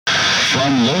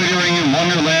from Loitering in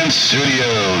Wonderland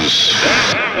Studios.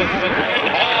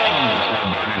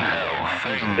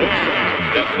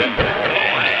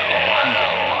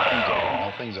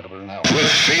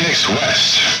 With Phoenix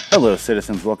West. Hello,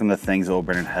 citizens. Welcome to Things That Will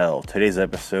Burn in Hell. Today's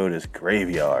episode is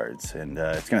graveyards, and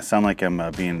it's going to sound like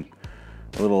I'm being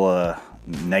a little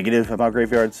negative about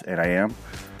graveyards, and I am.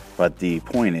 But the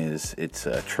point is, it's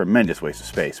a tremendous waste of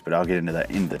space. But I'll get into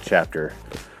that in the chapter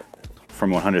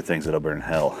from 100 Things That'll Burn in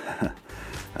Hell.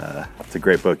 It's a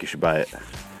great book. You should buy it.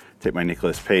 Take my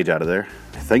Nicolas Page out of there.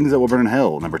 Things That Will Burn in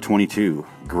Hell, number 22,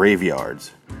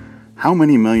 graveyards. How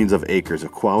many millions of acres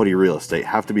of quality real estate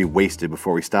have to be wasted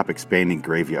before we stop expanding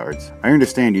graveyards? I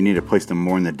understand you need a place to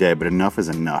mourn the dead, but enough is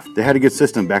enough. They had a good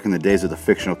system back in the days of the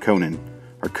fictional Conan,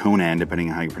 or Conan, depending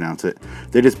on how you pronounce it.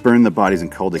 They just burned the bodies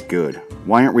and called it good.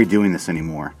 Why aren't we doing this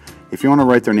anymore? If you want to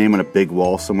write their name on a big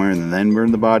wall somewhere and then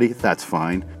burn the body, that's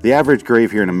fine. The average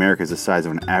grave here in America is the size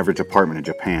of an average apartment in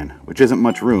Japan, which isn't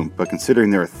much room, but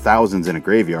considering there are thousands in a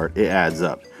graveyard, it adds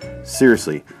up.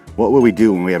 Seriously, what will we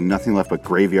do when we have nothing left but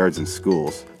graveyards and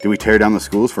schools? Do we tear down the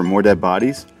schools for more dead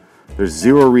bodies? There's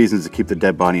zero reasons to keep the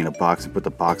dead body in a box and put the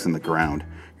box in the ground.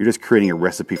 You're just creating a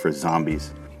recipe for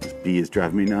zombies. This bee is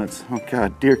driving me nuts. Oh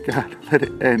God, dear God, let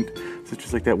it end. It's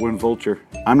just like that one vulture.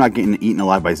 I'm not getting eaten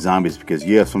alive by zombies because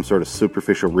you have some sort of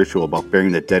superficial ritual about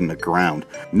burying the dead in the ground.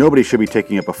 Nobody should be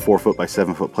taking up a 4 foot by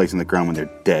 7 foot place in the ground when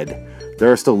they're dead. There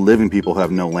are still living people who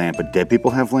have no land, but dead people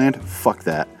have land? Fuck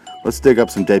that. Let's dig up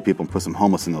some dead people and put some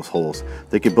homeless in those holes.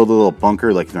 They could build a little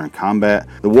bunker like they're in combat.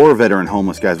 The war veteran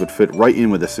homeless guys would fit right in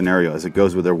with this scenario as it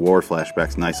goes with their war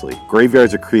flashbacks nicely.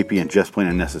 Graveyards are creepy and just plain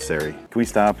unnecessary. Can we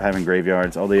stop having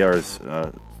graveyards? All they are is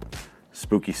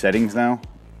spooky settings now.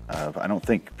 I don't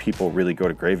think people really go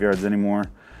to graveyards anymore.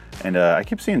 And I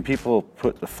keep seeing people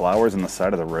put the flowers on the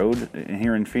side of the road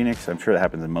here in Phoenix. I'm sure that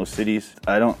happens in most cities.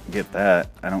 I don't get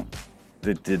that. I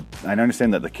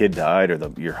understand that the kid died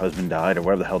or your husband died or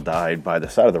whatever the hell died by the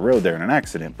side of the road there in an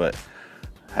accident, but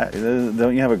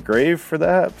don't you have a grave for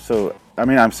that? So, I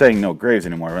mean, I'm saying no graves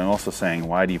anymore, but I'm also saying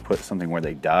why do you put something where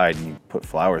they died and you put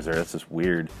flowers there? That's just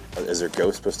weird. Is their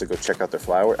ghost supposed to go check out their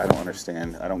flower? I don't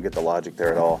understand. I don't get the logic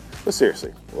there at all. But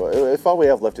seriously, if all we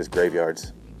have left is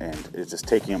graveyards and it's just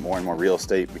taking up more and more real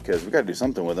estate because we've got to do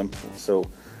something with them, so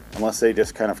unless they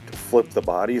just kind of flip the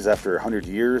bodies after 100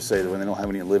 years, say when they don't have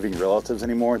any living relatives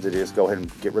anymore, they just go ahead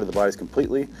and get rid of the bodies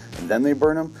completely and then they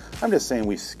burn them. I'm just saying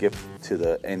we skip to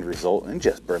the end result and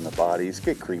just burn the bodies,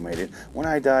 get cremated. When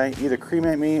I die, either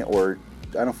cremate me or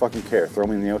I don't fucking care. Throw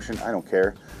me in the ocean, I don't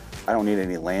care. I don't need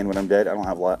any land when I'm dead. I don't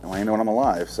have land when I'm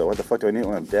alive, so what the fuck do I need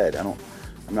when I'm dead? I'm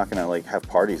not gonna like have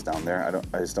parties down there.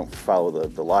 I just don't follow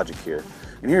the logic here.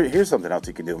 And here's something else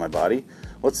you can do with my body.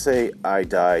 Let's say I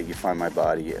die, you find my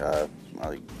body,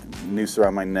 noose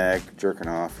around my neck, jerking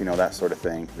off, that sort of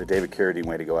thing. The David Carradine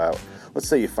way to go out. Let's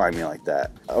say you find me like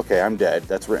that. Okay, I'm dead.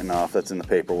 That's written off. That's in the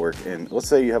paperwork. And let's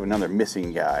say you have another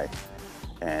missing guy,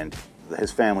 and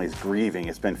his family's grieving.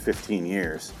 It's been 15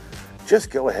 years.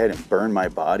 Just go ahead and burn my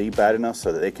body bad enough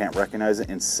so that they can't recognize it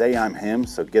and say I'm him,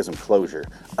 so it gives them closure.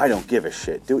 I don't give a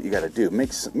shit. Do what you got to do.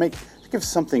 Give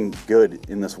something good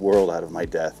in this world out of my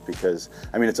death because,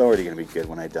 I mean, it's already going to be good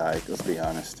when I die. Let's be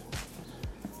honest.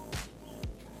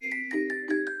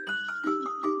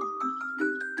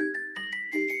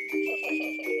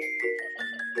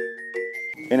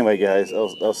 Anyway, guys,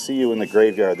 I'll see you in the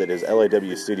graveyard that is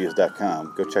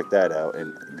lawstudios.com. Go check that out.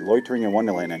 And Loitering in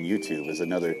Wonderland on YouTube is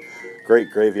another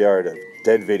great graveyard of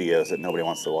dead videos that nobody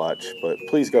wants to watch. But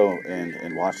please go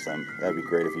and watch them. That'd be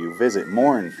great if you visit.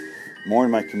 Mourn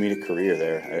my comedic career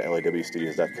there at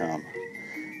lawstudios.com.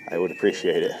 I would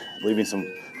appreciate it. Leave me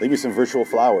some virtual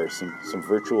flowers, some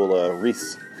virtual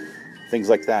wreaths, things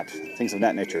like that, things of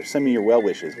that nature. Send me your well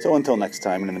wishes. So until next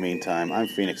time, and in the meantime, I'm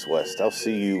Phoenix West. I'll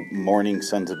see you mourning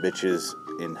sons of bitches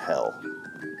in hell.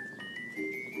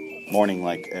 Mourning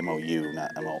like M-O-U,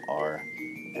 not M-O-R.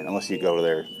 And unless you go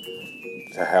there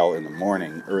to hell in the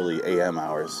morning, early AM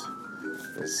hours,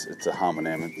 it's a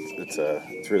homonym.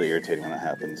 It's really irritating when that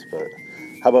happens. But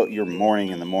how about you're mourning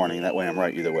in the morning? That way I'm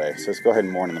right either way. So let's go ahead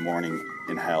and mourn in the morning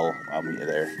in hell. I'll meet you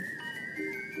there.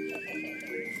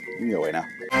 You can go away now.